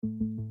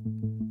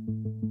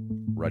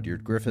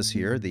Rudyard Griffiths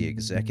here, the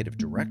Executive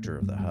Director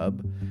of the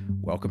Hub.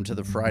 Welcome to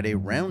the Friday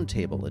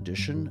Roundtable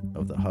edition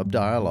of the Hub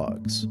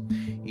Dialogues.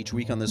 Each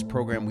week on this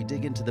program, we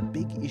dig into the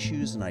big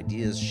issues and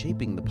ideas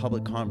shaping the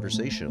public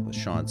conversation with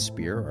Sean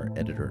Speer, our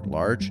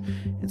editor-at-large,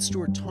 and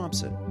Stuart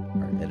Thompson,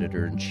 our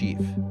editor-in-chief.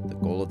 The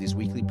goal of these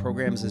weekly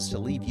programs is to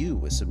leave you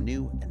with some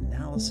new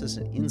analysis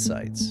and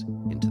insights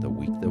into the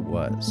week that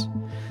was.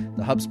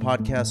 The Hub's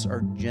podcasts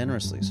are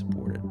generously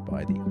supported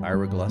by the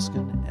Ira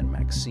Gluskin and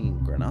Maxine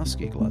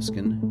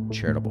Granovsky-Gluskin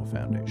Charitable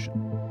Foundation.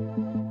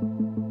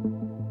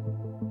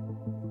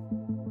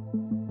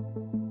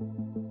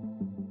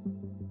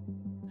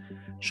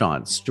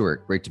 Sean,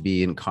 Stuart, great to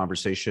be in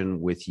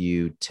conversation with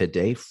you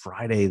today,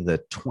 Friday,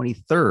 the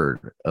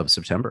 23rd of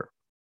September.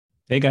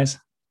 Hey, guys.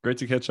 Great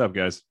to catch up,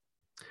 guys.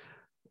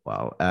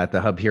 Well, at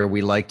the Hub here,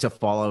 we like to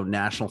follow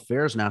national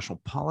affairs,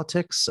 national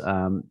politics,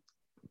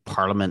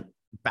 Parliament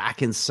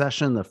back in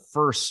session, the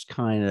first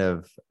kind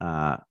of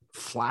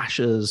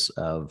flashes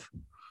of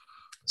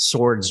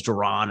swords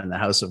drawn in the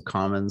House of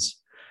Commons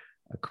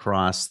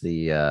across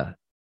the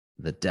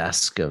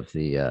desk of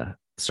the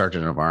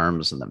Sergeant of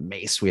Arms and the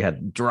mace. We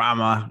had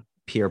drama,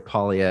 Pierre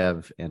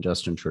Poilievre and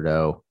Justin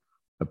Trudeau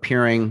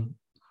appearing,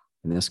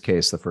 in this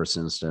case, the first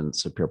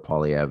instance of Pierre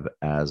Poilievre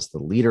as the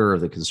leader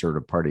of the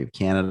Conservative Party of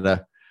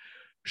Canada.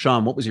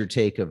 Sean, what was your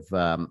take of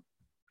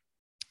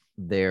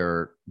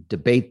their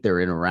debate,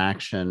 their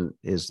interaction?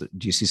 Do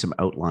you see some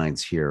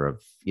outlines here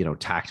of,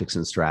 tactics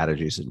and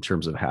strategies in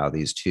terms of how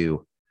these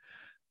two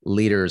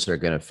leaders are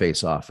going to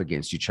face off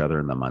against each other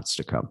in the months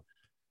to come?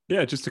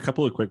 Yeah, just a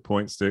couple of quick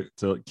points to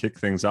kick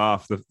things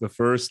off. The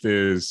first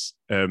is,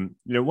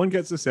 one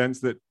gets the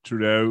sense that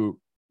Trudeau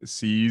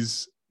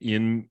sees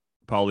in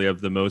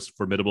Poilievre the most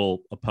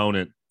formidable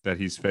opponent that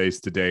he's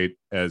faced to date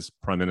as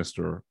prime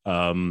minister,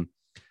 and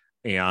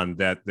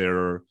that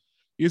there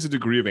is a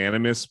degree of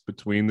animus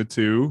between the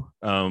two.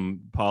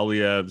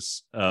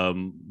 Poilievre's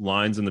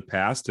lines in the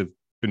past have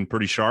been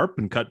pretty sharp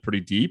and cut pretty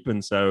deep,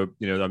 and so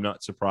I'm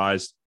not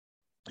surprised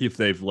if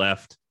they've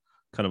left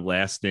kind of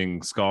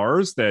lasting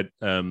scars that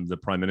the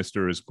prime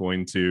minister is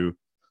going to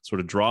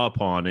sort of draw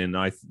upon. And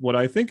what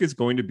I think is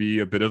going to be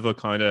a bit of a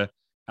kind of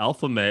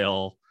alpha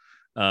male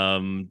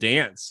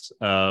dance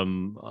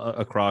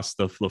across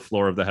the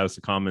floor of the House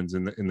of Commons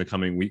in the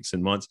coming weeks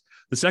and months.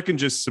 The second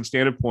just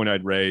substantive point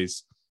I'd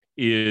raise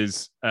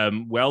is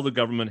while the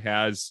government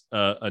has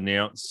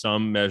announced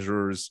some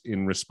measures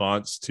in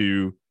response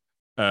to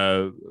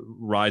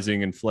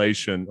rising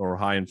inflation or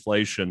high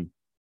inflation,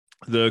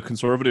 the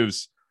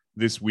Conservatives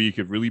this week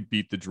have really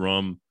beat the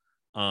drum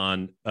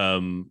on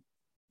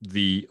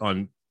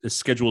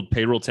scheduled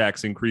payroll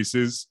tax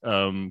increases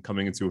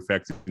coming into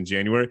effect in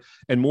January,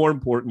 and more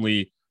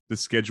importantly, the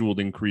scheduled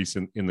increase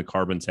in the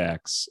carbon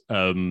tax.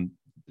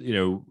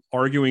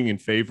 Arguing in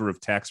favor of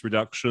tax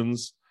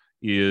reductions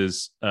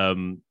is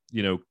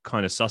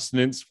kind of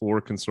sustenance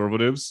for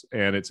Conservatives,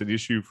 and it's an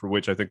issue for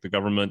which I think the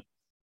government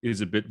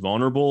is a bit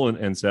vulnerable,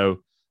 and so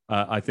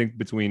I think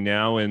between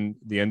now and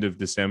the end of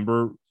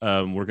December,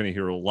 we're going to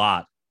hear a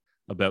lot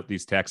about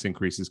these tax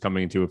increases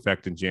coming into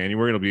effect in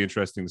January. It'll be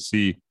interesting to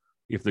see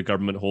if the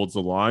government holds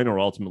the line or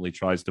ultimately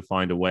tries to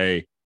find a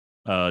way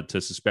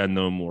to suspend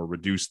them or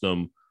reduce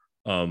them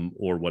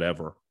or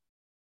whatever.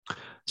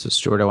 So,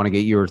 Stuart, I want to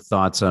get your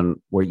thoughts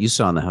on what you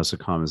saw in the House of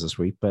Commons this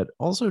week, but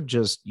also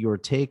just your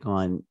take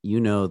on,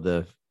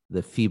 the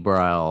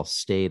febrile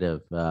state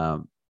of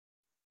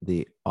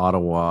the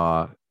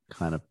Ottawa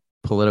kind of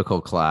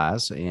political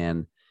class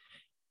and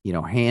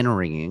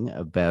hand-wringing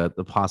about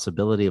the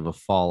possibility of a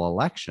fall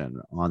election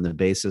on the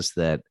basis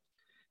that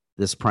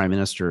this prime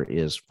minister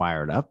is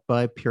fired up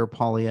by Pierre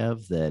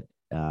Poilievre, that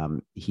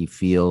he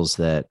feels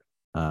that,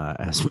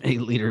 as many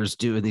leaders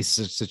do in these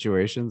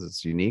situations,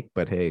 it's unique,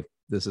 but hey,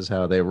 this is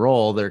how they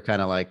roll. They're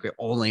kind of like,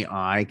 only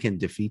I can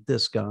defeat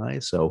this guy.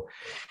 So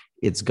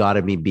it's got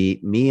to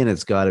be me, and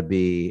it's got to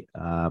be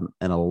an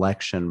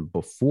election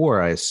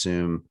before, I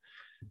assume,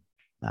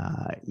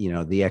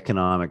 the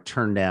economic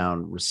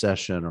turndown,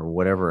 recession, or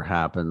whatever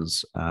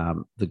happens,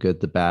 the good,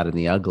 the bad, and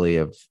the ugly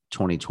of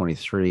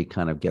 2023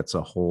 kind of gets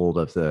a hold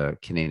of the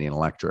Canadian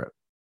electorate.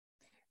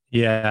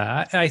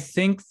 Yeah, I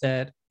think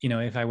that,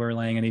 if I were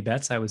laying any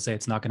bets, I would say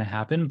it's not going to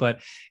happen. But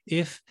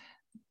if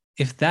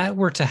that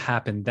were to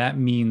happen, that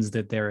means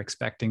that they're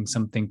expecting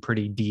something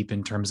pretty deep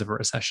in terms of a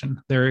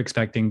recession. They're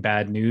expecting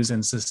bad news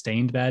and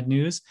sustained bad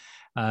news.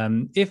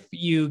 If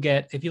you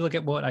look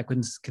at what I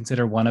could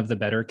consider one of the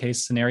better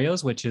case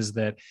scenarios, which is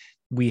that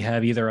we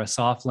have either a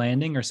soft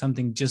landing or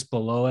something just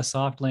below a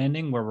soft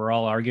landing where we're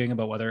all arguing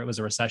about whether it was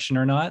a recession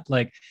or not,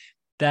 like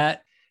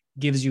that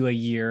gives you a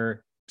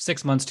year,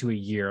 6 months to a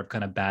year of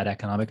kind of bad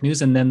economic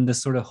news, and then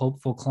this sort of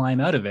hopeful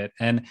climb out of it.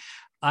 And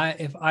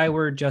if I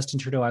were Justin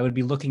Trudeau, I would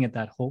be looking at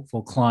that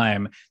hopeful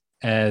climb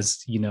as,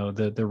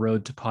 the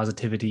road to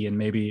positivity and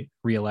maybe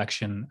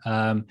re-election.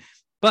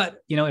 But,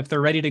 if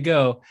they're ready to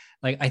go,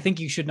 like, I think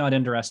you should not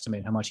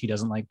underestimate how much he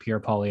doesn't like Pierre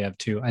Poilievre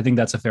too. I think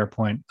that's a fair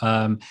point.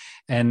 And,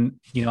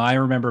 I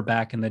remember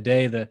back in the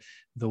day, the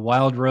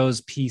Wild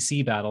Rose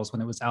PC battles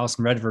when it was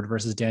Alison Redford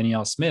versus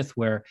Danielle Smith,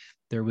 where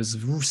there was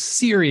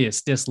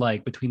serious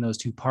dislike between those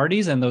two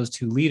parties and those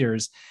two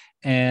leaders.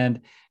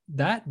 And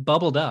that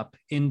bubbled up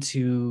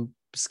into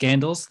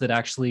scandals that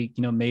actually,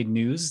 made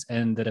news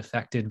and that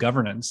affected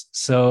governance.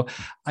 So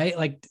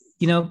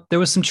there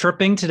was some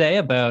chirping today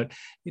about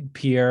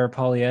Pierre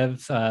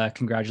Poilievre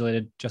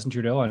congratulated Justin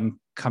Trudeau on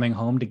coming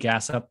home to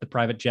gas up the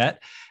private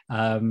jet.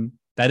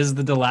 That is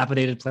the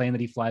dilapidated plane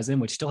that he flies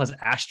in, which still has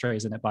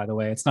ashtrays in it, by the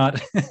way. It's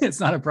not it's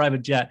not a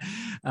private jet.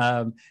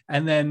 And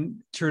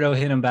then Trudeau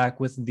hit him back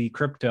with the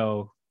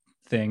crypto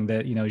thing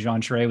that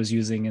Jean Charest was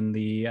using in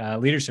the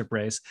leadership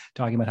race,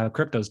 talking about how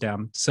crypto's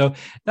down. So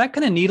that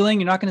kind of needling,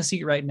 you're not going to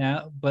see it right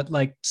now, but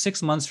like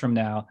 6 months from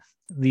now,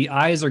 the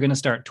eyes are going to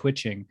start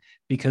twitching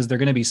because they're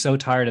going to be so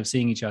tired of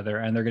seeing each other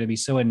and they're going to be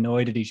so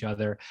annoyed at each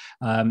other.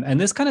 And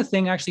this kind of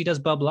thing actually does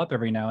bubble up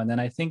every now and then.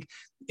 I think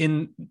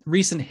in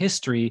recent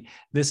history,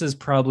 this is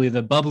probably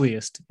the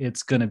bubbliest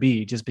it's going to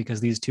be, just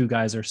because these two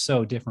guys are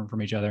so different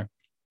from each other.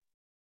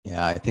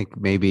 Yeah, I think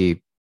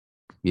maybe,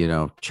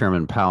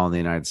 Chairman Powell in the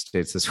United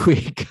States this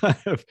week kind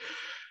of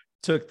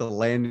took the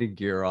landing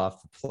gear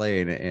off the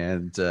plane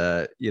and,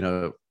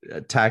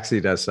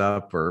 taxied us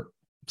up or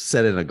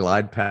set in a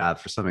glide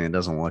path for something that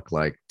doesn't look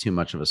like too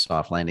much of a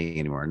soft landing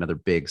anymore. Another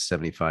big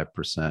 75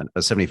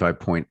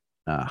 point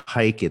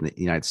hike in the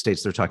United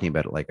States. They're talking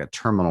about like a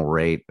terminal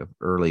rate of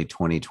early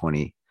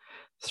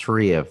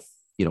 2023 of,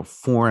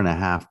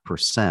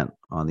 4.5%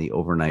 on the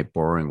overnight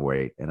borrowing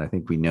rate. And I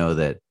think we know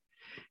that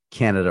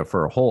Canada,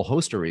 for a whole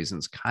host of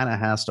reasons, kind of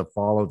has to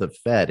follow the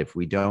Fed. If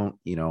we don't,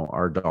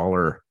 our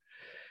dollar,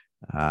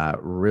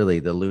 really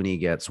the loonie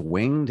gets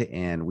winged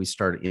and we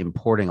start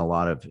importing a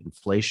lot of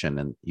inflation.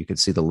 And you could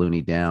see the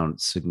loonie down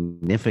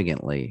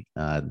significantly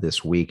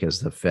this week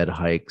as the Fed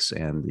hikes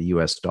and the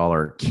US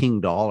dollar,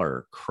 king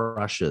dollar,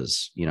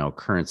 crushes,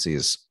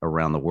 currencies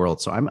around the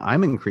world. So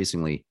I'm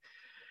increasingly,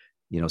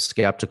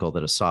 skeptical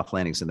that a soft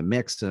landing's in the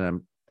mix.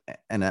 And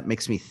that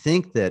makes me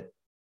think that,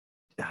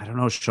 I don't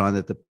know, Sean,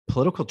 that the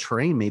political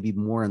terrain may be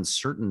more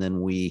uncertain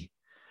than we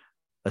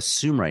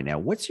assume right now.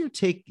 What's your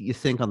take, you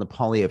think, on the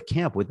Poilievre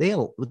camp? Would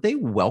they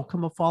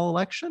welcome a fall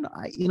election?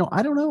 I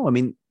don't know. I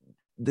mean,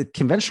 the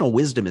conventional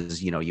wisdom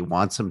is, you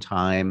want some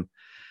time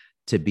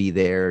to be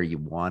there. You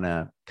want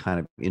to kind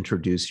of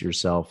introduce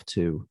yourself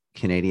to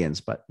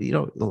Canadians, but,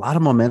 a lot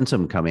of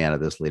momentum coming out of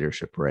this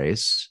leadership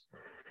race.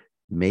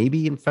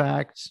 Maybe, in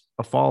fact,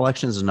 a fall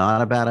election is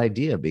not a bad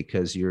idea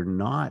because you're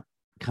not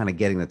kind of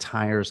getting the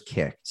tires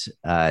kicked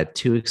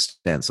too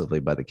extensively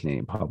by the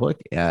Canadian public.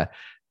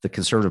 The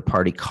Conservative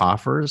Party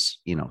coffers,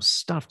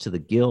 stuffed to the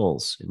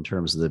gills in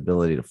terms of the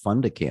ability to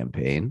fund a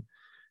campaign.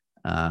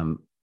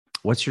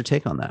 What's your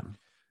take on that?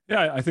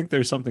 Yeah, I think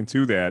there's something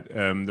to that.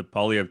 The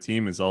Poilievre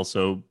team is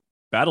also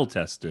battle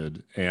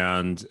tested,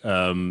 and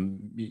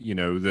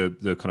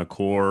the kind of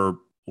core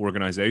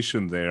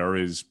organization there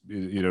is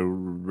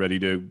ready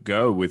to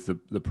go with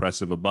the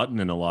press of a button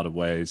in a lot of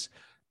ways.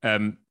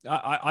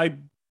 I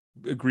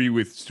agree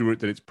with Stuart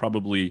that it's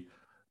probably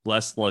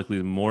less likely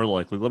than more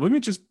likely. Let me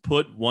just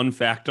put one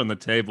fact on the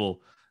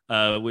table,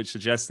 which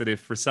suggests that if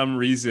for some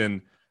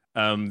reason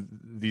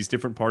these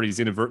different parties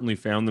inadvertently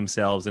found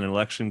themselves in an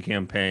election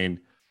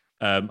campaign,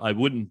 I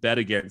wouldn't bet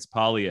against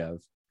Poilievre.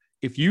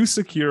 If you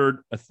secured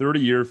a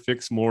 30-year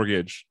fixed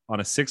mortgage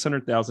on a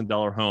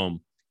 $600,000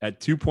 home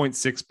at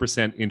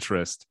 2.6%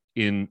 interest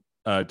in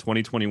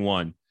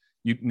 2021,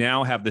 you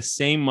now have the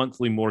same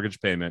monthly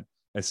mortgage payment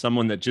as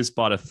someone that just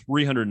bought a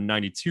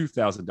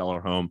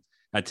 $392,000 home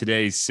at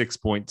today's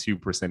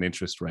 6.2%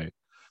 interest rate.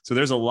 So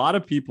there's a lot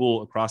of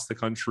people across the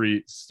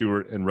country,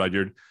 Stuart and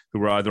Rudyard,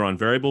 who are either on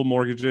variable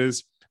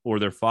mortgages or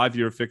their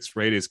 5-year fixed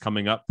rate is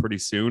coming up pretty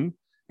soon.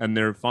 And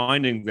they're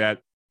finding that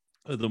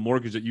the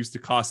mortgage that used to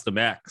cost them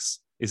X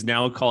is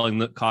now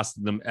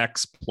costing them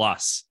X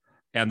plus.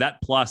 And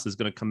that plus is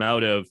going to come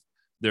out of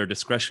their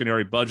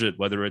discretionary budget,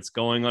 whether it's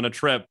going on a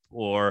trip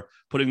or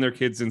putting their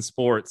kids in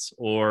sports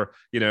or,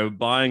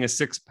 buying a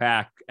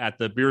 6-pack at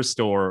the beer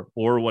store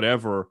or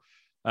whatever.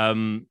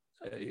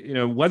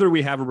 Whether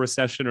we have a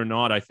recession or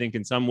not, I think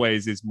in some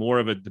ways is more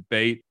of a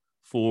debate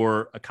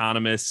for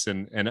economists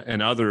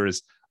and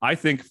others. I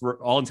think for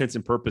all intents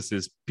and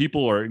purposes,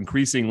 people are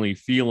increasingly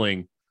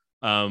feeling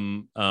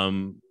some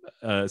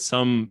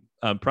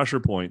pressure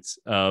points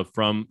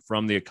from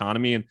the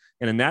economy. And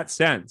in that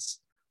sense,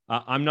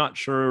 I'm not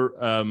sure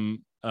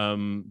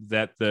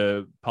that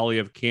the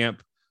Poilievre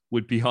camp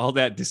would be all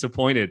that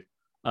disappointed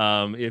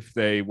if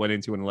they went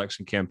into an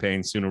election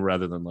campaign sooner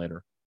rather than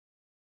later.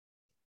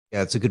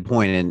 Yeah, it's a good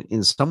point. And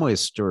in some ways,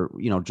 Stuart,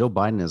 Joe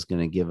Biden is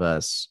going to give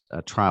us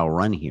a trial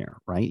run here,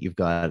 right? You've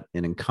got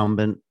an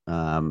incumbent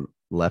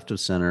left of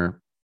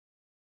center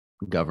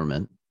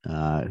government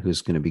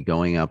who's going to be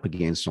going up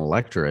against an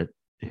electorate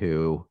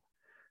who,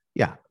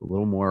 a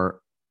little more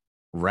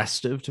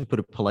restive, to put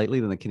it politely,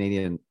 than the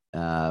Canadian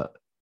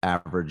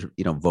average,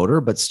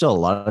 voter, but still a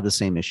lot of the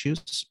same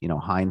issues,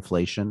 high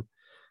inflation,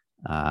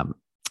 a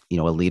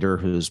leader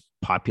whose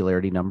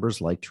popularity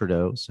numbers like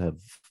Trudeau's have,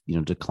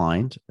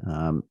 declined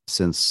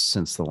since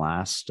the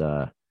last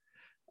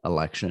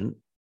election.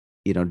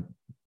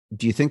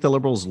 Do you think the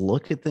Liberals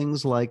look at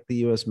things like the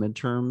U.S.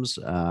 midterms?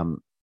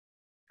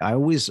 I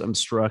always am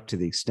struck to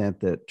the extent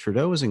that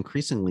Trudeau is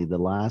increasingly the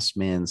last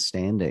man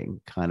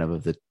standing, kind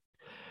of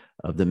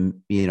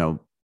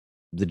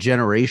the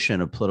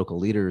generation of political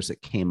leaders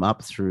that came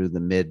up through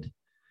the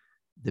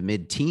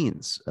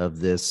mid-teens of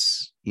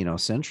this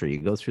century.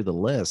 You go through the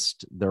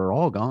list; they're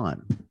all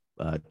gone.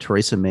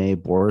 Theresa May,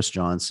 Boris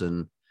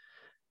Johnson,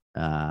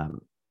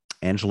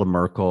 Angela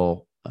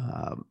Merkel,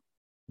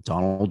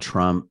 Donald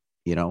Trump.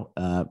 He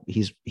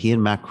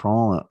and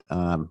Macron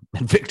and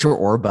Viktor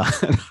Orban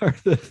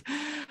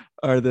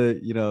are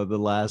the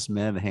last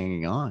men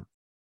hanging on.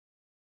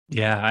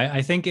 Yeah,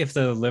 I think if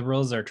the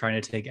Liberals are trying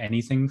to take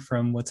anything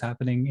from what's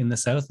happening in the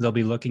South, they'll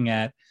be looking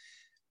at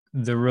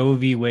the Roe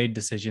v. Wade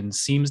decision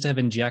seems to have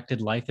injected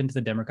life into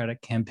the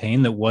Democratic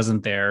campaign that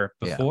wasn't there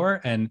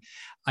before. Yeah. And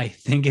I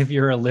think if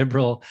you're a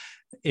Liberal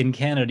in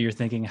Canada, you're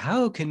thinking,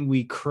 how can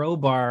we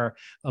crowbar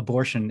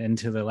abortion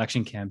into the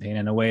election campaign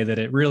in a way that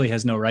it really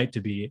has no right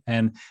to be?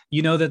 And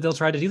that they'll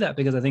try to do that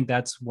because I think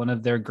that's one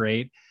of their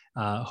great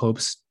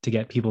hopes to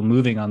get people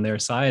moving on their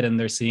side. And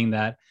they're seeing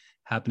that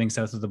happening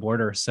south of the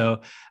border.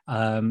 So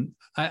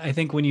I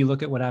think when you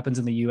look at what happens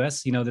in the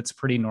US, that's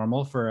pretty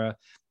normal for a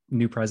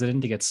new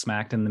president to get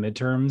smacked in the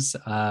midterms.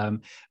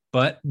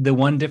 But the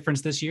one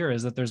difference this year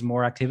is that there's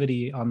more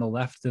activity on the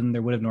left than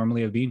there would have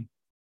normally have been.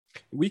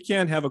 We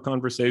can't have a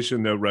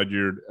conversation, though,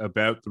 Rudyard,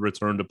 about the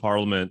return to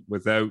Parliament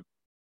without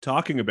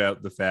talking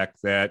about the fact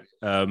that,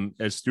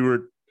 as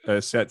Stuart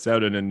sets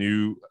out in a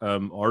new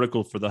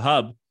article for The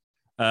Hub,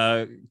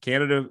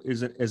 Canada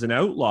is an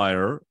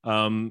outlier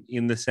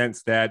in the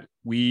sense that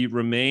we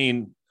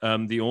remain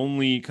the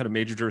only kind of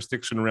major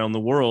jurisdiction around the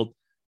world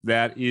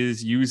that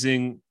is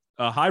using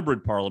a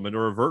hybrid parliament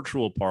or a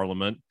virtual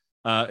parliament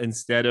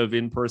instead of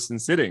in-person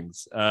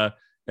sittings.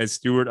 As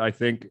Stuart, I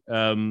think,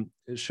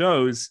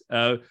 shows,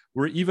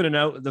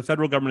 the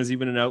federal government is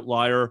even an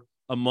outlier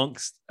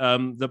amongst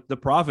the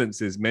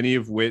provinces, many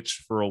of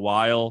which for a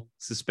while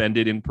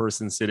suspended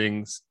in-person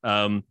sittings,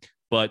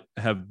 but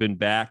have been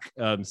back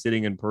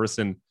sitting in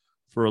person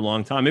for a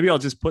long time. Maybe I'll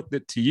just put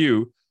that to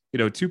you,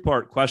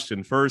 two-part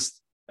question.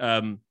 First,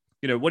 what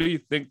do you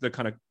think the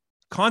kind of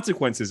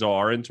consequences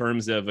are in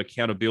terms of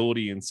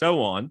accountability and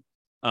so on,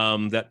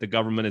 that the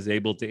government is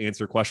able to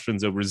answer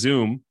questions over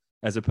Zoom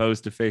as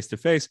opposed to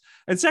face-to-face?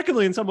 And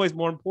secondly, in some ways,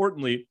 more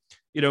importantly,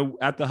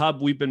 at the Hub,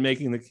 we've been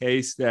making the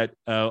case that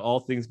all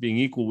things being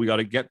equal, we got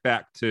to get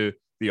back to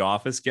the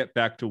office, get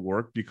back to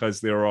work, because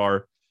there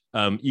are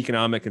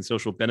economic and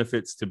social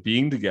benefits to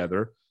being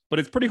together. But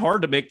it's pretty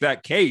hard to make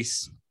that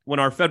case when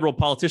our federal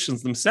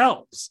politicians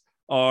themselves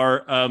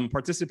are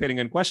participating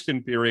in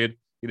question period,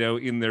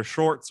 in their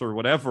shorts or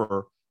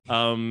whatever,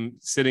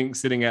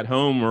 sitting at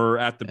home or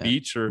at the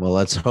beach. Or well,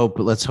 let's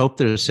hope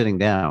they're sitting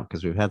down,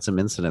 because we've had some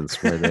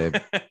incidents where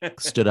they've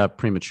stood up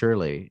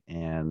prematurely,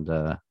 and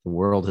the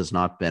world has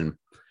not been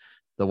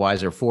the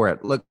wiser for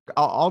it. Look,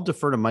 I'll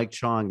defer to Mike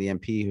Chong, the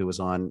MP who was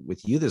on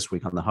with you this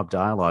week on the Hub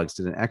Dialogues,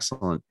 did an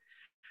excellent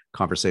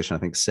conversation, I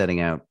think, setting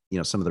out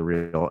some of the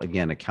real,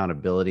 again,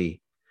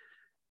 accountability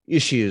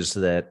issues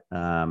that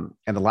and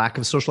the lack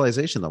of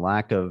socialization, the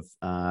lack of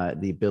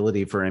the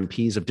ability for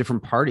MPs of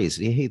different parties.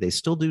 Hey, they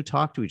still do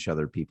talk to each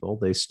other, people.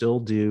 They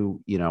still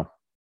do, in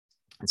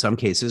some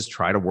cases,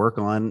 try to work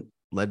on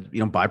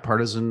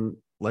bipartisan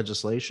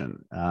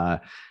legislation.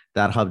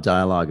 That Hub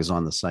Dialogue is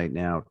on the site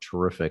now.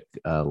 Terrific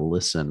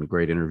listen.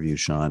 Great interview,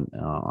 Sean,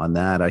 on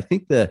that. I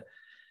think the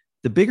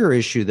bigger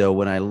issue, though,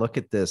 when I look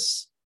at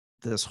this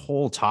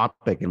whole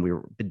topic, and we've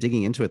been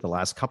digging into it the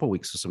last couple of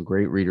weeks with some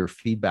great reader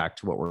feedback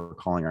to what we're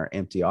calling our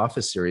Empty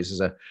Office series, is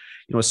a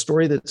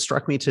story that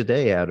struck me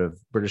today out of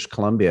British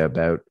Columbia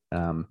about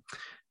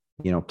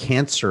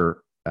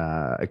cancer,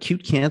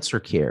 acute cancer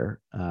care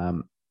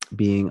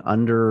being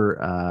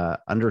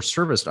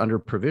underserviced, under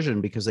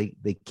provision, because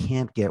they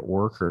can't get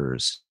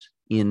workers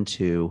in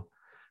to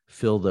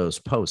fill those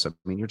posts. I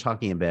mean, you're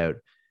talking about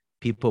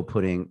people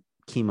putting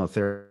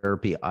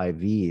chemotherapy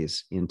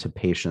IVs into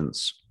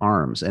patients'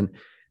 arms. And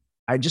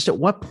at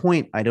what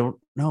point, I don't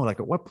know, at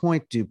what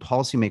point do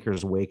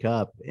policymakers wake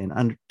up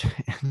and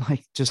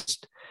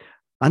just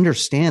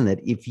understand that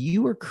if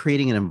you are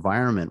creating an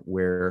environment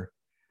where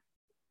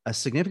a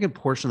significant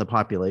portion of the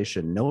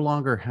population no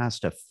longer has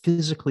to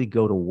physically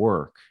go to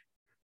work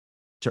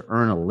to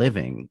earn a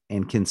living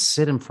and can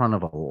sit in front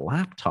of a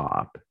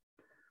laptop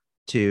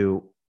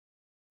to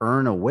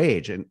earn a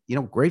wage, and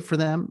great for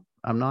them.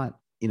 I'm not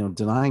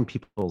denying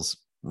people's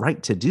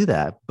right to do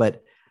that,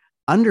 but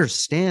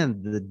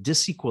understand the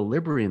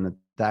disequilibrium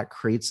that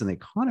creates in the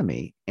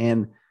economy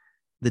and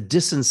the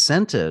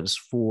disincentives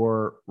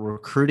for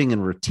recruiting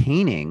and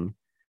retaining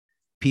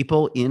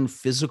people in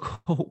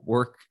physical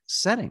work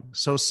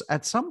settings. So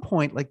at some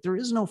point, there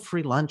is no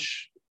free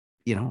lunch.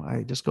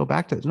 I just go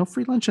back to, there's no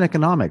free lunch in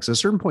economics. At a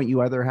certain point,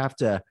 you either have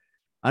to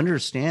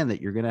understand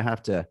that you're going to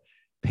have to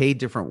pay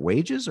different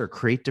wages or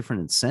create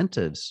different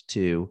incentives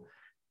to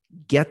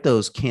get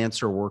those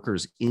cancer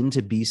workers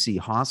into BC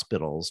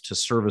hospitals to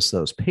service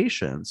those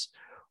patients.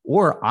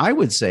 Or I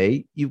would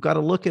say you've got to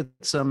look at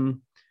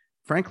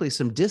frankly,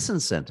 some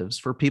disincentives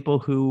for people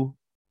who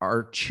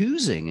are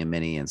choosing in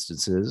many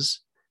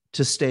instances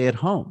to stay at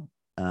home.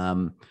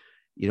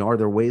 Are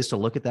there ways to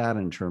look at that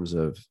in terms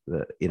of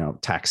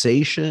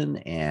taxation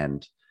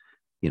and,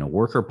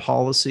 worker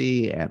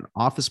policy and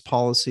office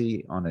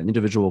policy on an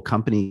individual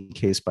company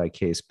case by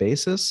case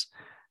basis?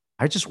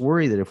 I just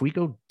worry that if we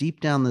go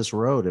deep down this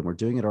road, and we're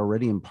doing it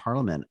already in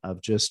Parliament,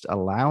 of just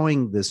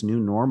allowing this new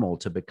normal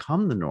to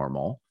become the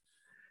normal,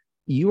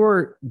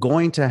 you're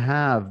going to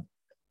have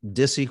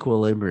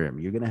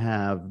disequilibrium. You're going to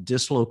have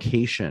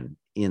dislocation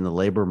in the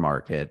labor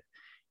market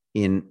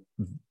in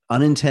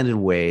unintended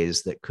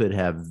ways that could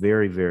have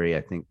very, very,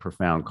 I think,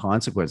 profound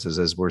consequences,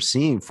 as we're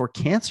seeing for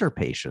cancer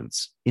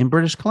patients in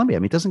British Columbia. I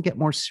mean, it doesn't get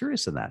more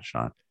serious than that,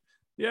 Sean.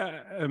 Yeah,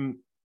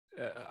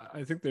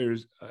 I think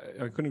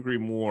I couldn't agree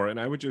more. And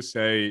I would just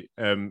say,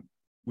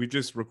 we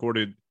just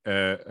recorded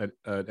an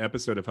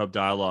episode of Hub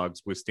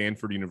Dialogues with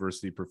Stanford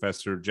University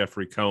professor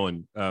Jeffrey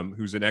Cohen,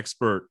 who's an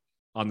expert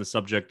on the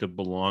subject of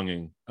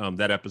belonging.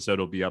 That episode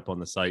will be up on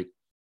the site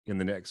in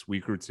the next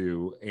week or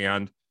two.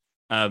 And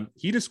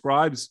he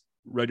describes,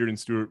 Rudyard and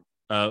Stewart,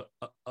 a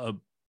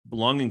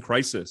belonging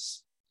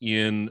crisis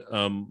in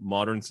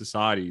modern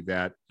society,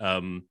 that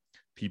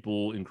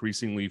people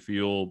increasingly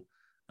feel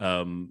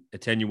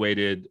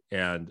attenuated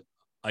and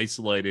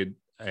isolated,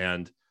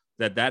 and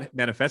that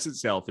manifests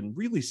itself in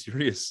really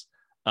serious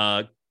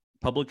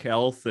public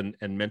health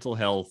and mental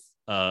health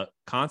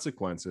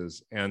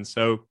consequences. And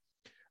so,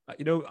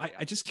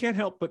 I just can't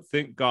help but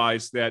think,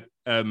 guys, that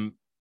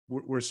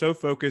we're so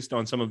focused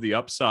on some of the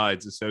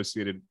upsides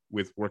associated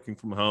with working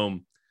from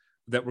home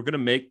that we're going to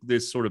make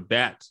this sort of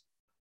bet,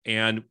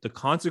 and the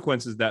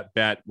consequences of that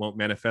bet won't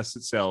manifest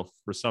itself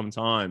for some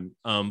time,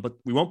 but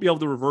we won't be able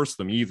to reverse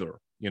them either,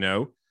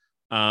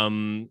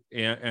 and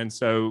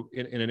so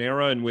in an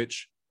era in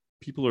which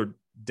people are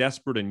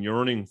desperate and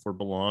yearning for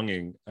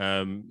belonging,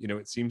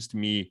 it seems to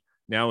me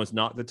now is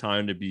not the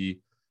time to be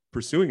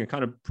pursuing a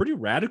kind of pretty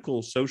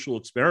radical social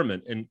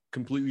experiment and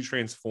completely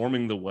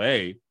transforming the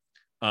way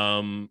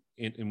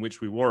in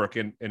which we work.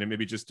 And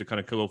maybe just to kind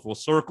of go full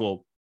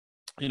circle,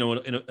 in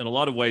a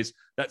lot of ways,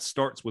 that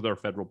starts with our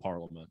federal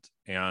parliament.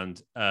 And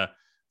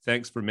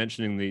thanks for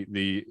mentioning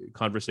the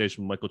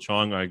conversation with Michael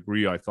Chong. I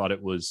agree. I thought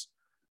it was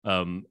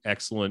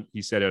excellent.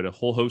 He said out a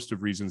whole host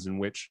of ways in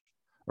which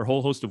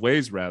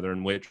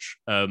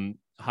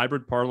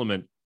hybrid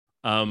parliament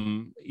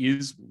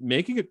is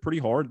making it pretty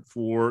hard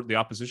for the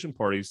opposition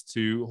parties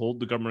to hold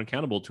the government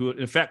accountable, to,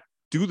 in effect,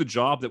 do the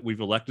job that we've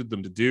elected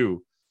them to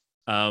do.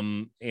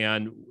 And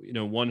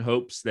one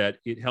hopes that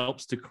it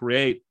helps to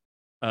create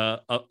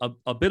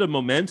a bit of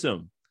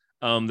momentum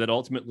that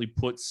ultimately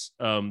puts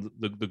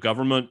the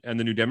government and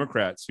the New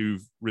Democrats,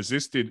 who've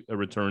resisted a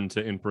return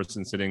to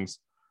in-person sittings,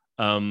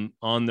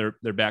 on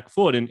their back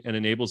foot, and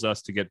enables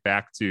us to get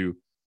back to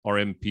our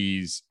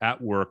MPs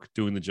at work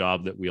doing the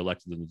job that we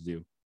elected them to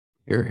do.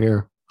 Hear,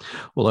 hear.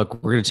 Well,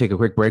 look, we're going to take a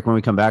quick break. When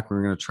we come back,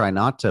 we're going to try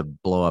not to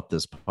blow up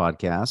this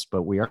podcast,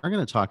 but we are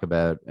going to talk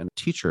about a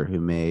teacher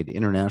who made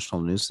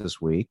international news this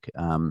week.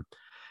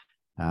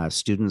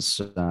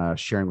 Students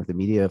sharing with the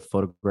media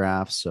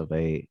photographs of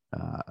a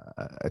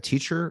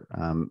teacher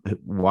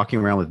walking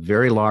around with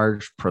very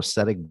large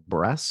prosthetic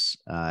breasts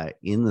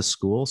in the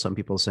school. Some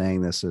people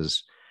saying this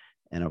is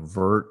an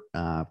overt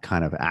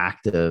kind of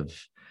act of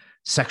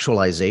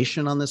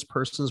sexualization on this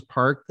person's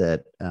part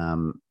that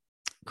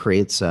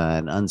creates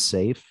an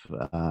unsafe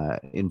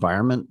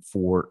environment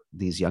for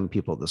these young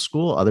people at the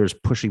school. Others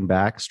pushing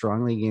back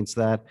strongly against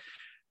that.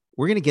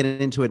 We're going to get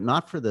into it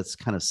not for this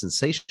kind of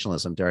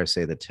sensationalism, dare I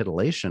say, the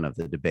titillation of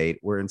the debate.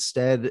 We're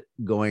instead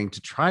going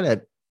to try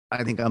to,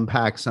 I think,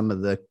 unpack some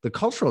of the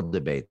cultural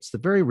debates, the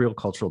very real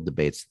cultural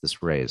debates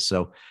this raised.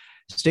 So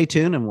stay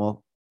tuned, and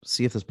we'll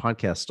see if this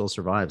podcast still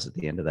survives at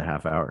the end of the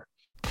half hour.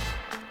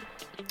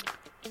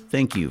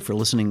 Thank you for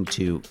listening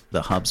to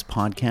the Hubs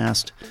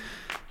podcast.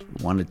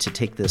 Wanted to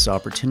take this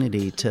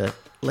opportunity to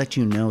let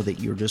you know that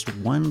you're just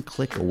one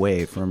click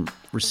away from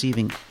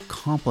receiving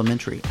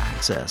complimentary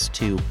access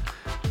to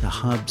the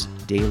Hub's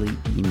daily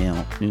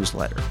email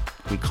newsletter.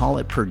 We call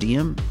it Per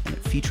Diem, and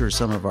it features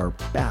some of our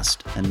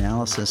best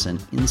analysis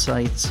and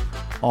insights,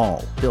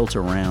 all built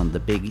around the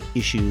big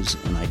issues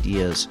and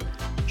ideas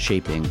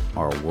shaping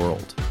our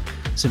world.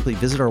 Simply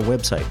visit our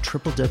website,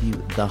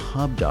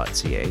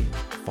 www.thehub.ca,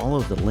 follow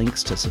the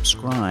links to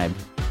subscribe,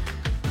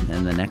 and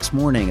then the next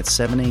morning at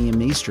 7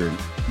 a.m. Eastern,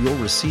 you'll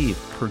receive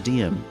Per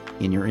Diem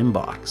in your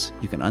inbox.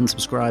 You can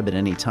unsubscribe at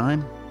any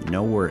time,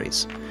 no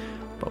worries.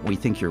 But we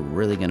think you're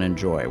really going to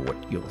enjoy what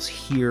you'll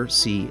hear,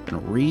 see,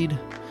 and read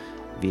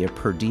via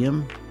Per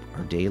Diem,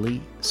 our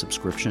daily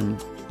subscription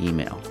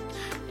email.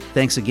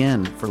 Thanks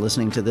again for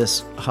listening to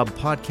this Hub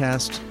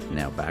podcast.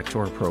 Now back to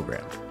our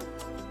program.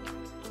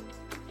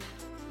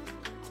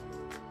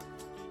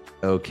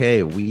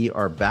 Okay, we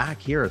are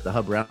back here at the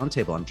Hub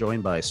Roundtable. I'm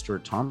joined by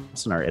Stuart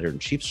Thompson, our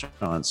editor-in-chief,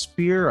 Sean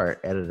Spear, our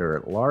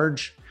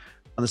editor-at-large.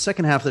 On the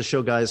second half of the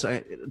show, guys,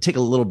 I take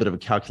a little bit of a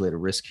calculated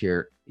risk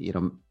here. You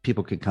know,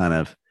 people could kind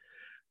of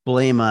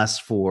blame us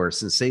for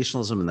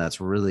sensationalism, and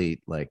that's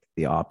really like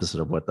the opposite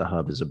of what the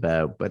Hub is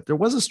about. But there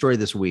was a story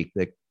this week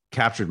that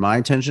captured my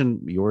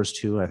attention, yours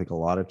too, I think a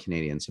lot of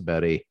Canadians,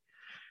 about a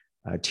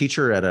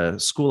teacher at a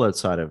school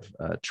outside of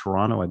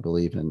Toronto, I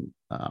believe, in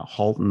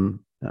Halton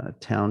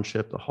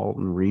Township, the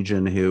Halton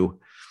region, who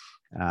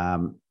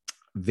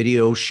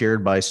video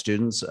shared by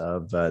students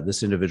of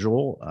this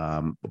individual,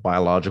 a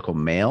biological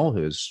male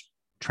who's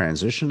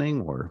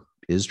transitioning or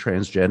is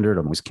transgendered.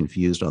 I'm always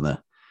confused on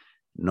the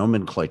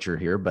nomenclature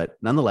here, but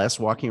nonetheless,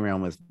 walking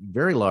around with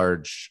very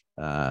large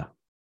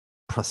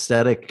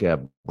prosthetic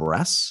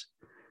breasts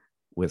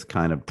with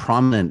kind of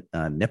prominent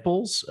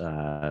nipples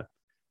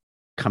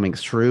coming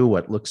through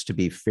what looks to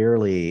be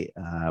fairly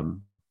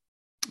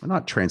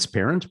not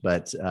transparent,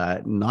 but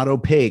not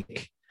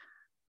opaque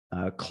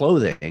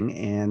clothing.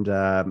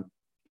 And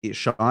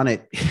Sean,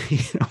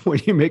 when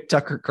you make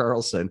Tucker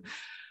Carlson,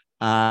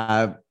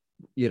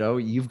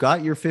 you've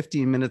got your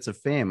 15 minutes of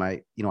fame.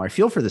 I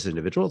feel for this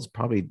individual. It's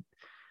probably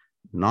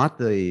not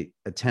the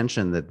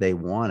attention that they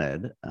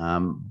wanted,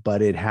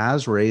 but it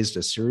has raised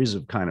a series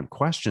of kind of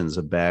questions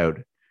about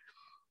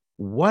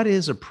what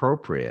is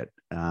appropriate.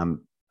 And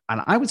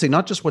I would say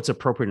not just what's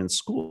appropriate in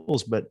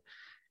schools, but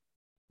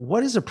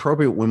what is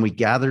appropriate when we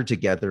gather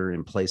together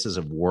in places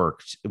of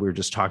work. We were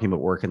just talking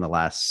about work in the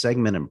last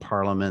segment in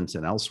Parliament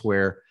and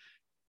elsewhere.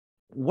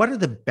 What are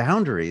the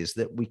boundaries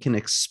that we can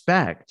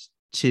expect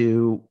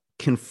to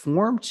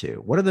conform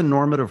to? What are the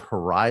normative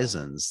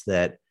horizons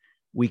that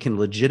we can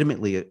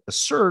legitimately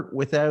assert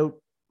without,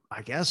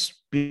 I guess,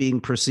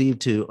 being perceived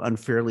to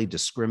unfairly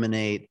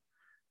discriminate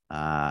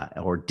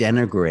or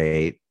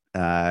denigrate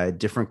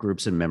different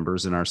groups and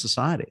members in our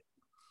society?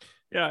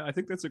 Yeah, I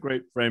think that's a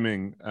great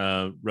framing,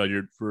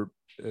 Rudyard,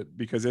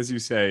 because as you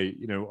say,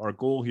 our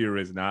goal here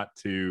is not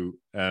to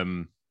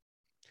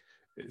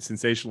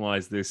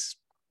sensationalize this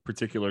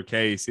particular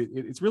case.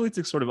 It's really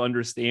to sort of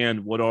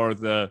understand what are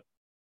the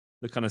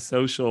kind of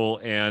social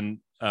and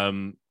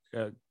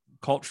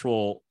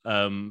cultural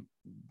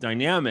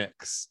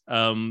dynamics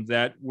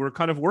that we're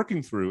kind of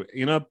working through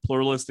in a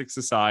pluralistic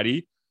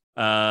society,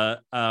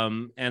 and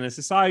a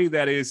society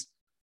that is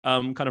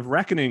kind of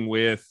reckoning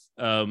with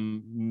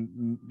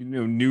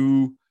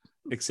new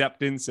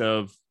acceptance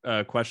of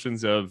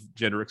questions of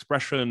gender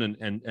expression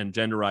and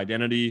gender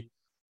identity.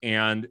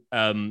 And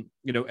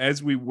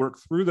as we work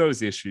through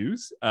those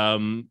issues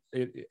and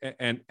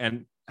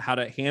how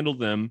to handle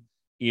them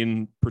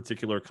in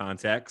particular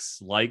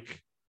contexts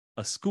like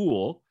a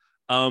school,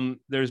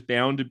 there's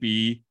bound to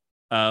be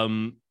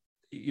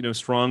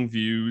strong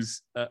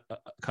views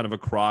kind of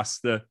across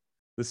the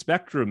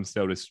spectrum,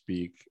 so to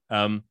speak.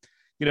 I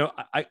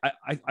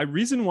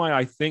reason why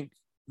I think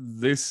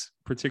this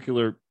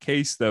particular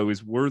case, though,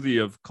 is worthy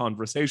of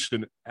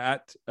conversation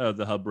at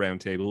the Hub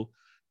Roundtable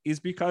is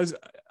because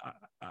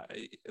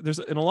there's,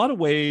 in a lot of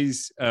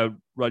ways,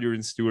 Rudyard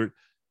and Stuart,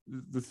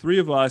 the three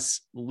of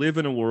us live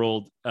in a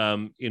world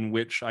in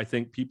which I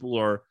think people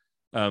are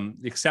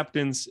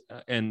acceptance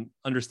and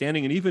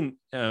understanding and even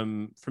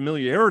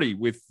familiarity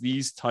with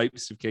these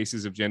types of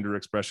cases of gender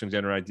expression,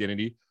 gender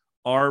identity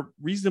are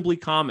reasonably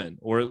common,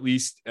 or at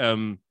least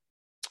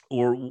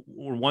or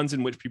ones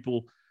in which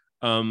people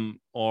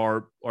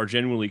are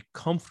genuinely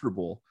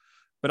comfortable.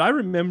 But I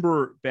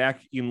remember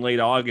back in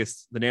late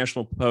August, the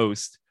National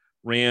Post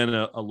ran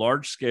a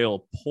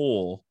large-scale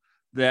poll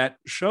that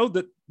showed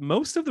that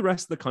most of the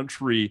rest of the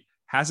country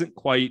hasn't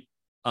quite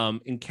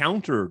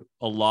encountered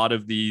a lot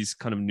of these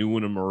kind of new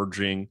and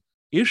emerging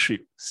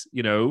issues.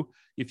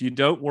 If you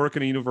don't work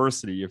in a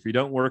university, if you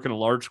don't work in a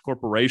large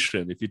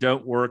corporation, if you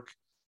don't work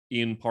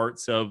in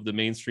parts of the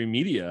mainstream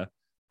media,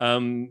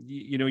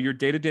 your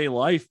day-to-day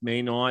life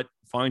may not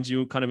find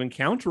you kind of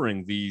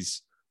encountering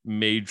these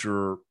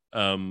major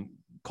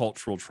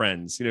cultural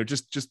trends.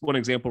 Just one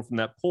example from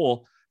that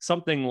poll,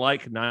 something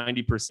like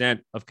 90%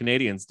 of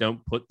Canadians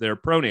don't put their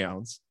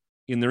pronouns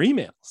in their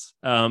emails.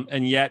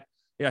 And yet,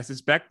 I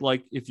suspect,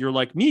 like, if you're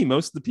like me,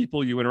 most of the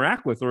people you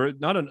interact with, or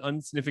not an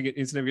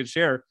insignificant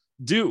share,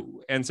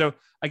 do. And so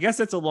I guess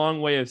that's a long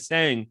way of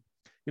saying,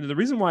 the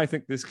reason why I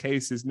think this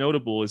case is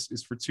notable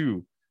is for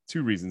two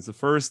reasons. The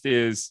first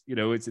is,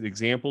 it's an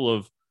example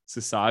of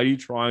society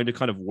trying to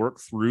kind of work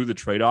through the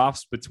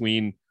trade-offs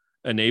between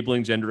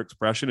enabling gender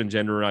expression and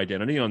gender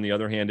identity. On the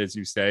other hand, as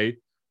you say,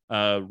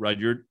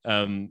 Rudyard,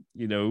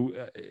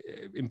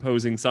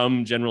 imposing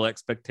some general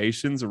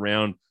expectations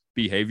around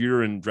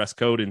behavior and dress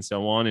code and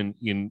so on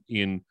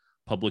in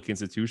public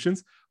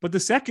institutions. But the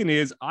second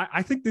is,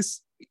 I think this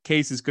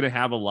case is going to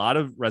have a lot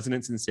of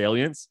resonance and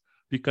salience,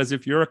 because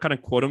if you're a kind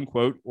of quote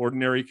unquote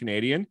ordinary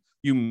Canadian,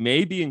 you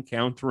may be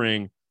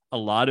encountering a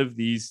lot of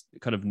these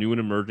kind of new and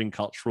emerging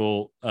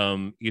cultural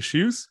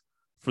issues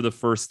for the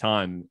first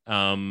time.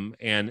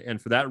 And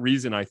for that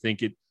reason, I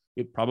think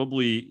it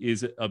probably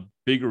is a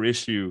bigger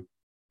issue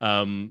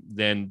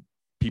than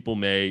people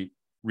may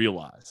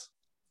realize.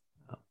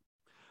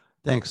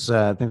 Thanks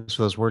for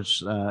those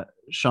words,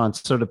 Sean.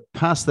 So to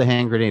pass the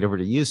hand grenade over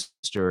to you,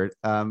 Stuart,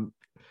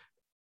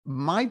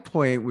 my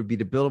point would be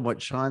to build on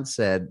what Sean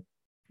said.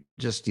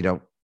 Just and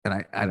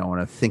I don't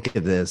want to think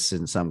of this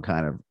in some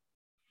kind of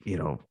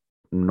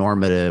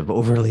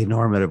overly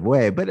normative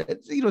way, but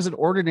as an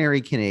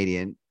ordinary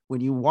Canadian, when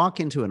you walk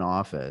into an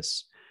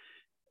office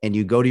and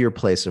you go to your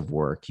place of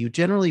work, you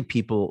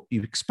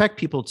expect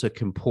people to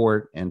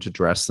comport and to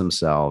dress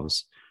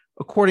themselves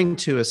according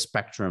to a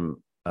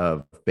spectrum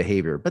of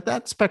behavior. But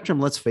that spectrum,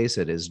 let's face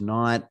it, is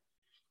not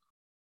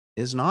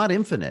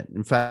infinite.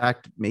 In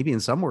fact, maybe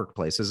in some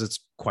workplaces, it's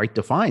quite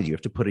defined. You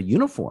have to put a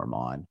uniform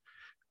on.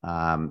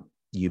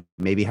 You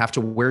maybe have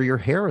to wear your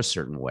hair a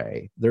certain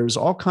way. There's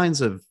all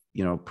kinds of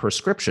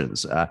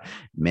prescriptions.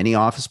 Many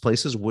office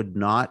places would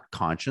not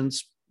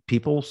conscience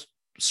people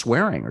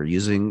swearing or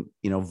using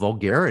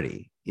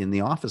vulgarity in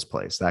the office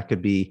place. That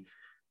could be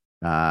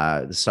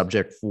the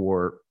subject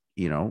for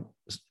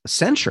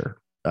censure,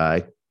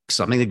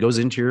 something that goes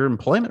into your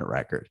employment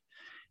record.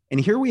 And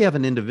here we have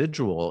an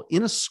individual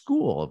in a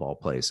school of all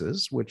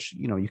places, which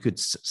you could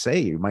say,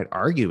 you might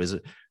argue,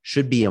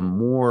 should be a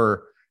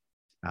more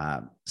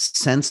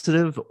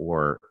sensitive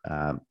or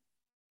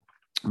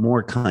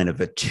more kind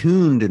of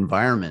attuned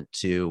environment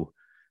to,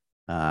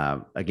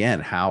 again,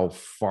 how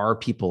far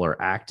people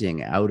are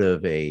acting out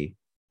of a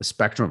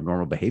spectrum of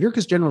normal behavior.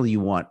 Because generally you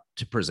want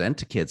to present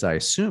to kids, I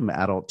assume,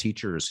 adult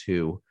teachers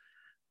who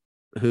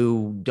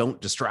don't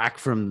distract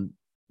from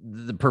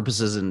the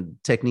purposes and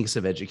techniques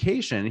of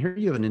education. Here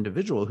you have an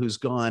individual who's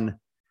gone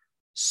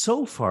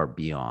so far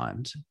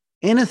beyond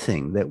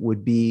anything that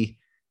would be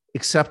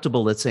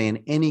acceptable, let's say,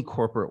 in any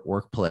corporate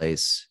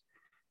workplace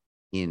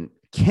in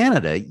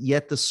Canada,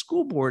 yet the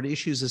school board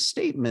issues a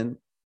statement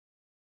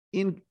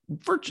in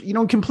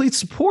complete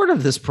support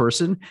of this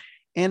person,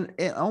 and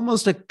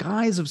almost a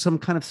guise of some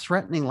kind of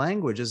threatening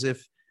language, as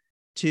if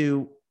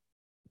to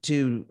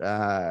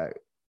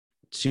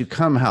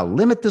somehow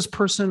limit this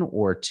person,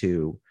 or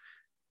to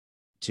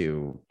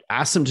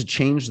ask them to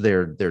change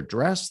their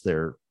dress,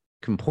 their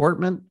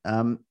comportment,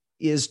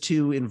 is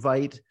to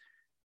invite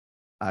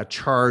a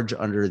charge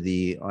under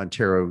the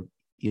Ontario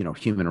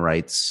Human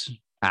Rights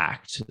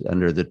Act,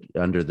 under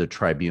the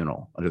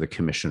tribunal, under the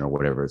commission, or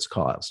whatever it's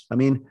called. I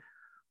mean,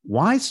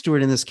 why,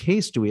 Stuart, in this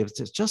case, do we have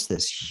just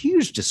this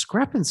huge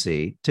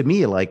discrepancy, to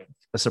me, like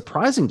a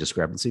surprising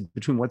discrepancy,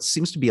 between what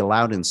seems to be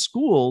allowed in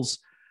schools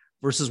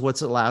versus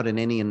what's allowed in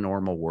any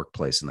normal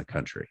workplace in the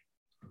country?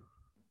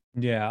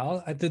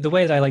 Yeah, the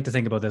way that I like to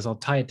think about this, I'll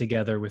tie it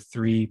together with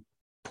 3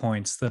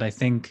 points that I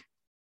think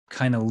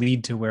kind of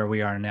lead to where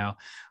we are now.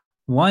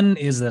 One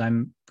is that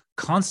I'm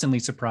constantly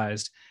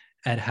surprised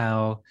at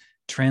how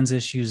trans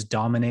issues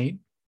dominate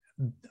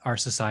our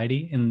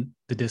society in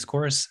the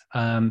discourse,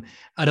 out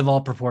of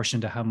all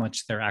proportion to how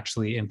much they're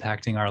actually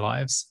impacting our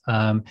lives.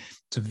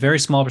 It's a very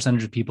small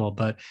percentage of people,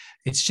 but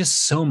it's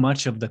just so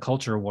much of the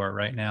culture war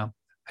right now.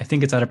 I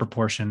think it's out of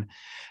proportion.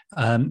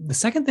 The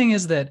second thing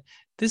is that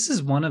this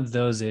is one of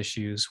those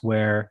issues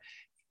where,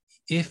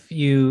 if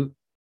you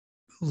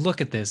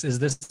look at this, is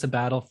this a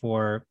battle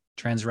for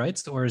trans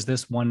rights, or is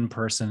this one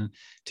person,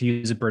 to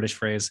use a British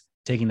phrase,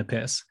 taking the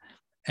piss?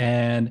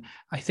 And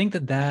I think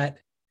that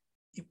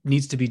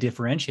needs to be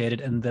differentiated.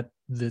 And that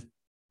the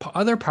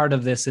other part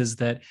of this is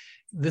that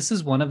this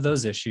is one of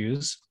those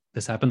issues,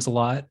 this happens a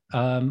lot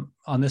on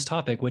this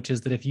topic, which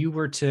is that if you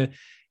were to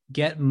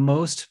get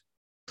most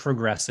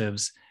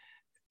progressives,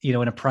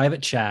 in a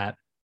private chat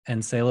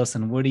and say,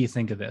 listen, what do you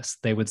think of this?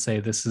 They would say,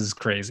 this is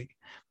crazy.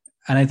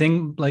 And I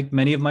think, like,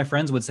 many of my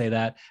friends would say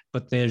that,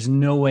 but there's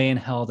no way in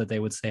hell that they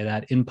would say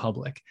that in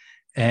public.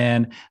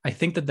 And I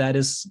think that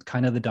is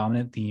kind of the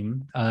dominant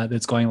theme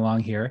that's going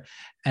along here.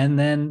 And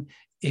then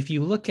if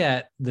you look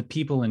at the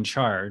people in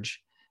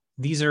charge,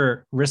 these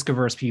are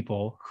risk-averse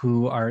people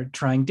who are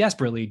trying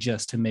desperately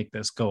just to make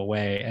this go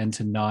away and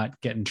to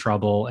not get in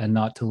trouble and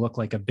not to look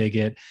like a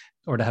bigot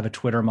or to have a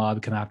Twitter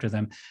mob come after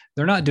them.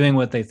 They're not doing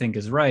what they think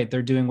is right.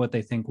 They're doing what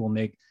they think will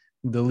make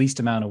the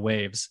least amount of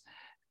waves.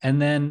 And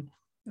then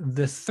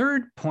the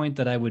third point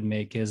that I would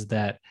make is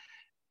that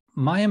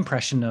my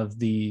impression of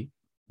the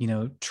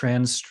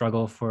trans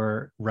struggle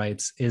for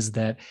rights is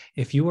that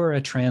if you were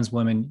a trans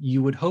woman,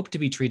 you would hope to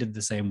be treated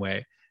the same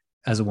way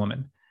as a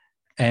woman.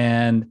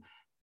 And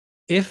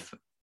if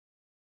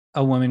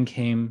a woman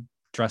came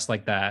dressed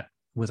like that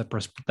with a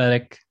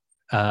prosthetic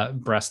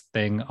breast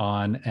thing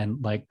on and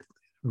like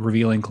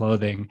revealing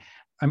clothing,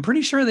 I'm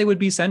pretty sure they would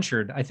be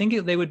censured. I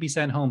think they would be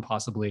sent home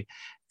possibly.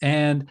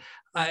 And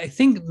I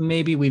think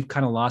maybe we've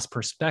kind of lost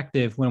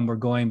perspective when we're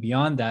going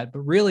beyond that,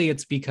 but really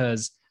it's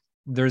because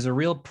there's a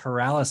real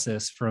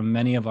paralysis from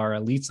many of our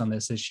elites on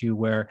this issue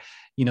where,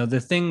 the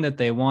thing that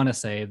they want to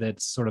say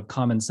that's sort of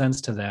common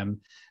sense to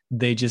them,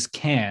 they just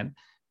can't,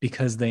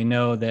 because they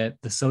know that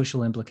the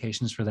social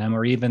implications for them,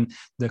 or even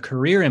the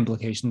career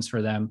implications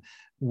for them,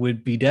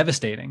 would be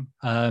devastating.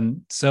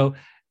 So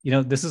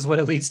this is what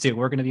it leads to.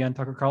 We're going to be on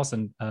Tucker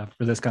Carlson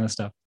for this kind of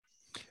stuff.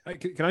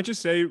 Can I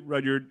just say,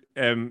 Rudyard,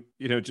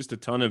 just a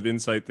ton of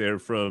insight there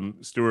from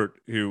Stuart,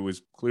 who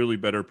was clearly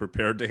better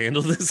prepared to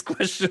handle this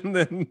question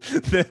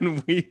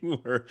than we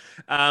were.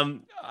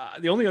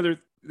 The only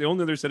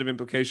other set of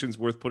implications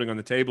worth putting on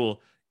the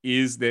table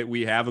is that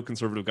we have a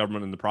conservative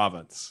government in the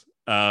province.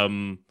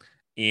 And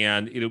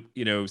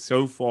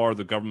so far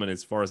the government,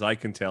 as far as I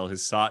can tell,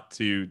 has sought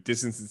to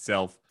distance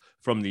itself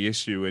from the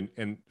issue,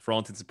 and for all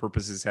intents and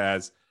purposes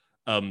has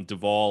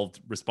devolved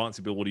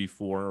responsibility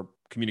for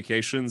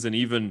communications and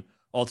even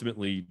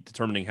ultimately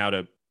determining how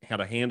to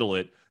handle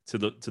it to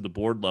the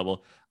board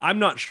level. I'm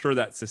not sure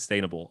that's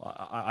sustainable.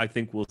 I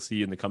think we'll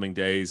see in the coming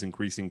days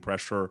increasing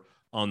pressure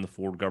on the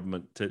Ford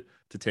government to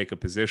take a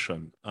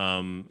position.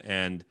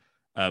 And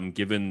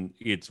given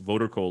its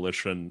voter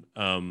coalition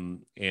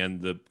and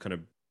the kind of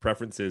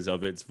preferences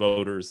of its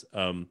voters,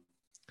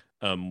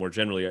 more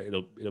generally,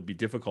 it'll be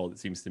difficult, it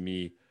seems to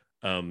me,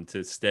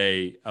 to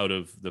stay out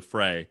of the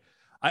fray.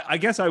 I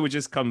guess I would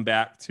just come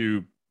back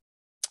to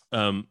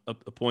a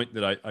point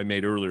that I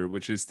made earlier,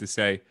 which is to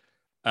say,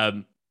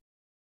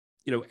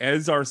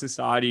 as our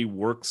society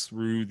works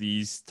through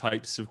these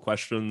types of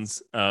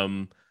questions,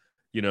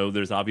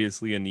 there's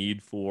obviously a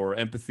need for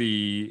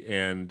empathy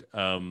and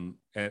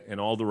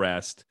all the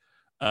rest.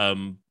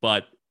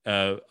 But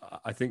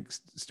I think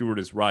Stuart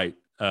is right,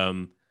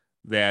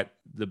 that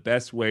the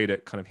best way to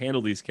kind of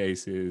handle these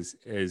cases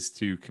is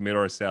to recommit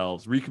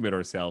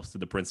ourselves to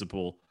the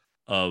principle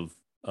of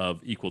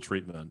equal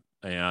treatment.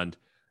 And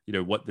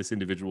what this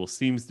individual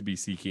seems to be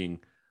seeking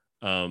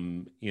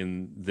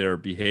in their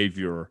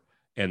behavior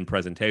and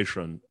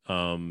presentation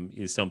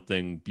is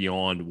something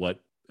beyond what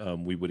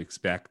we would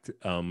expect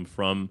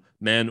from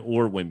men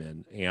or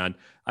women. And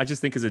I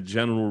just think, as a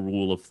general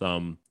rule of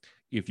thumb,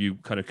 if you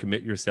kind of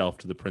commit yourself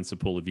to the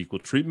principle of equal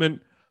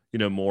treatment,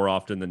 more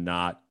often than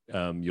not,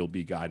 you'll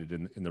be guided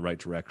in the right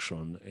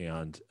direction.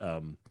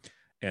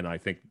 And I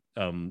think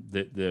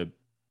that the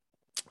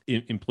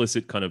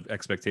implicit kind of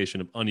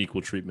expectation of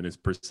unequal treatment is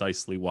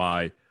precisely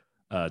why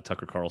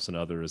Tucker Carlson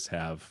and others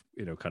have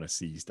kind of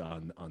seized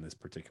on this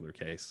particular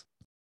case.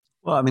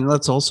 Well, I mean,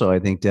 let's also, I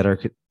think,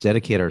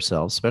 dedicate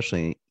ourselves,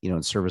 especially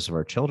in service of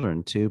our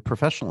children, to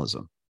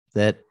professionalism.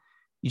 That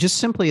you just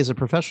simply, as a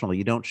professional,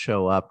 you don't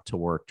show up to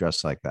work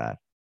dressed like that.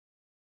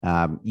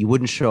 You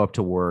wouldn't show up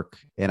to work,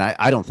 and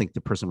I don't think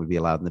the person would be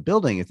allowed in the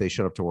building if they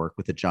showed up to work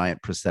with a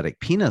giant prosthetic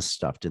penis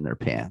stuffed in their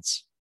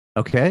pants.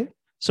 Okay,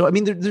 so I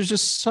mean, there's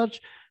just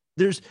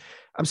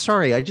I'm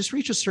sorry, I just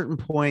reach a certain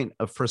point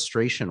of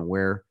frustration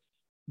where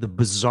the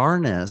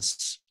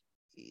bizarreness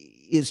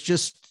is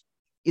just,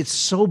 it's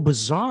so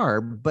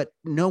bizarre, but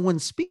no one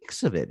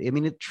speaks of it. I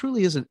mean, it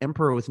truly is an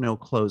emperor with no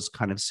clothes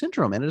kind of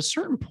syndrome. And at a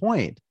certain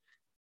point,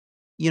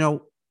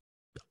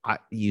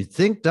 you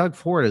think Doug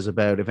Ford is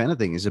about, if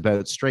anything, is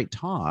about straight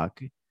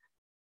talk.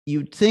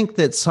 You'd think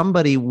that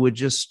somebody would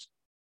just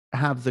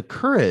have the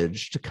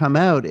courage to come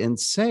out and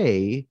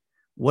say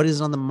what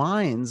is on the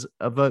minds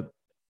of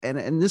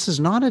and this is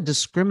not a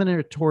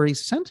discriminatory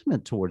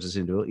sentiment towards this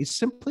individual. It's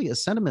simply a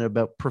sentiment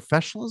about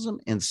professionalism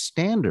and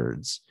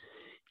standards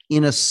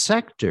in a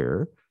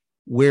sector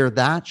where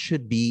that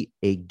should be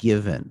a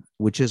given,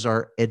 which is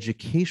our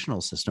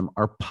educational system,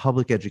 our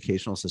public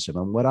educational system.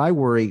 And what I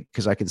worry,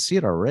 because I can see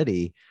it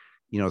already,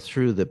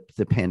 through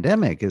the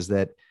pandemic, is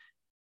that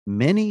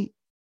many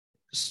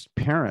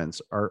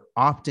parents are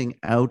opting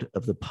out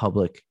of the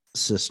public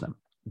system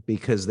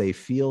because they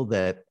feel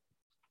that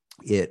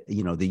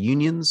the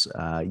unions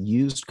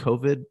used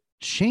COVID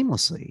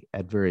shamelessly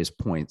at various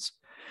points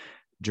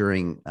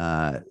during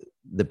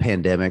the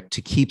pandemic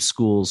to keep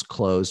schools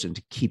closed and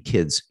to keep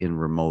kids in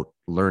remote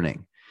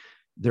learning.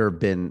 There have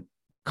been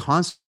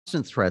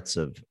constant threats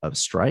of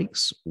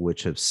strikes,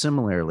 which have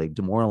similarly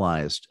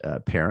demoralized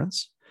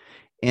parents.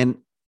 And,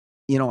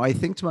 I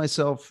think to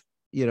myself,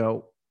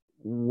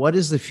 what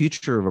is the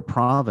future of a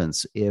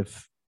province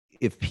if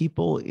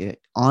people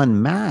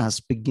en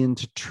masse begin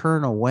to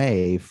turn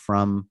away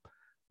from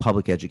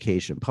public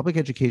education? Public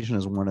education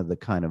is one of the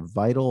kind of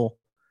vital,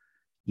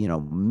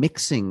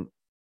 mixing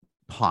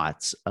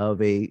pots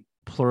of a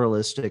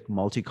pluralistic,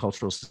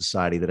 multicultural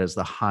society that has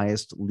the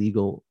highest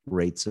legal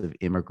rates of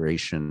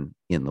immigration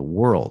in the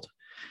world.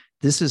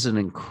 This is an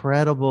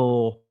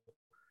incredible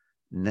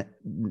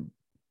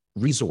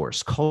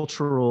resource,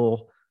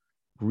 cultural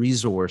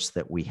resource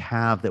that we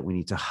have, that we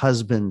need to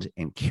husband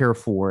and care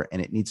for,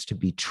 and it needs to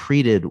be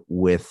treated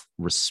with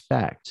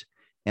respect.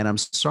 And I'm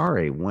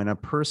sorry, when a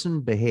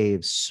person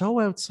behaves so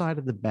outside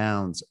of the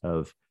bounds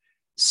of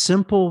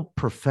simple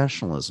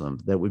professionalism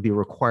that would be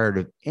required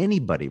of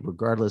anybody,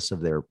 regardless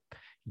of their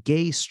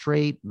gay,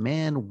 straight,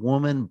 man,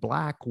 woman,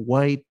 black,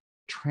 white,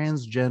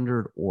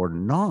 transgendered or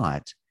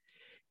not,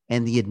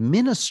 and the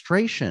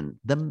administration,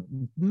 the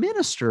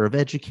minister of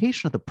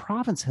education of the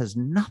province has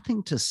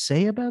nothing to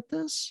say about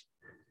this?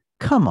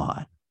 Come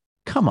on,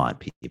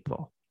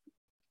 people.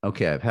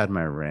 Okay, I've had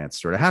my rant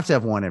story. I have to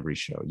have one every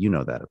show. You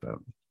know that about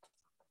me.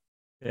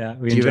 Yeah.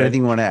 Do you have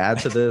anything you want to add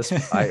to this?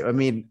 I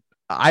mean,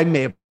 I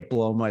may have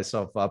blown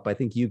myself up. I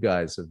think you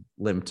guys have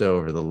limped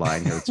over the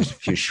line here. Just a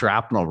few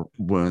shrapnel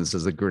wounds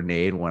as a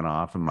grenade went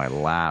off in my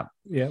lap.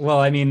 Yeah. Well,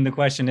 I mean, the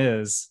question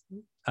is,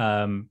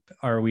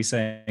 are we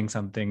saying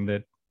something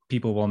that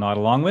people will nod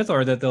along with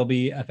or that they'll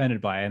be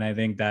offended by? And I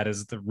think that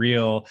is the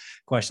real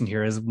question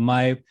here. Is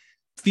my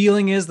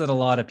feeling is that a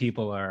lot of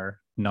people are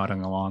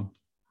nodding along.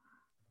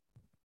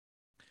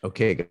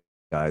 Okay,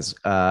 guys.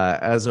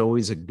 As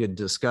always, a good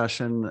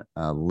discussion.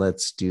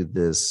 Let's do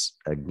this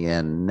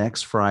again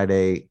next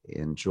Friday.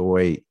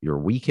 Enjoy your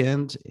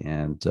weekend.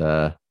 And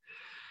cooler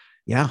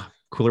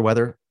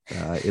weather.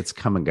 It's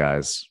coming,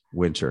 guys.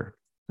 Winter.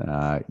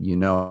 You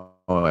know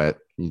it.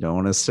 You don't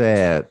want to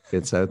say it.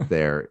 It's out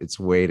there. It's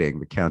waiting.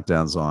 The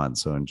countdown's on.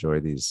 So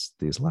enjoy these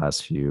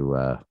last few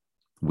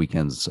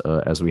weekends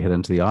as we head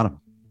into the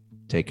autumn.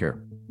 Take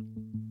care.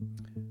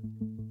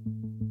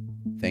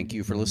 Thank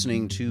you for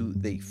listening to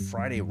the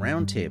Friday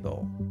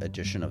Roundtable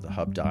edition of the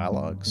Hub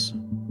Dialogues.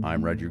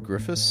 I'm Rudyard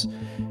Griffiths,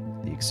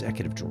 the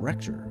Executive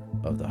Director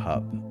of the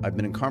Hub. I've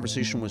been in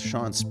conversation with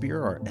Sean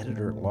Speer, our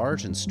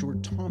Editor-at-Large, and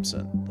Stuart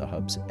Thompson, the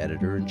Hub's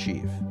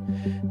Editor-in-Chief.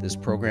 This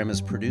program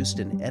is produced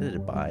and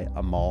edited by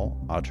Amal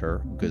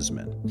Atar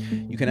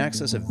Guzman. You can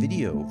access a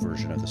video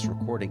version of this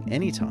recording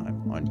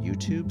anytime on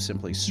YouTube.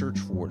 Simply search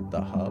for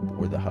The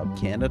Hub or The Hub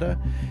Canada.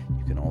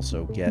 You can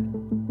also get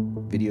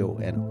video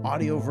and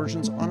audio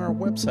versions on our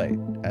website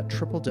at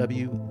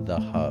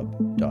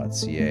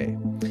www.thehub.ca.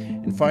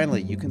 And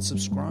finally, you can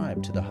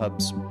subscribe to the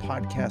Hub's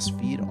podcast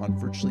feed on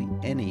virtually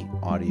any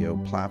audio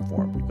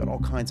platform. We've got all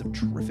kinds of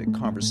terrific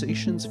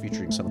conversations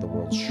featuring some of the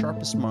world's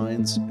sharpest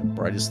minds and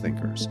brightest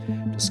thinkers,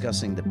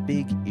 discussing the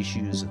big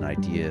issues and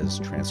ideas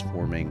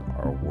transforming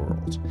our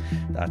world.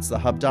 That's the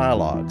Hub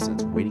Dialogues, and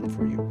it's waiting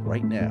for you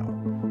right now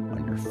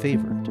on your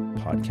favorite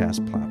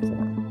podcast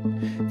platform.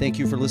 Thank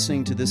you for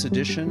listening to this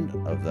edition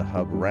of the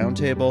Hub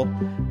Roundtable.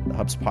 The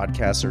Hub's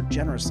podcasts are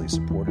generously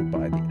supported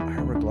by the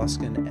Ira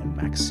Gluskin and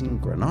Maxine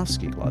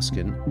Granovsky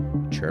Gluskin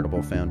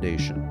Charitable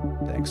Foundation.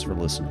 Thanks for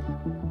listening.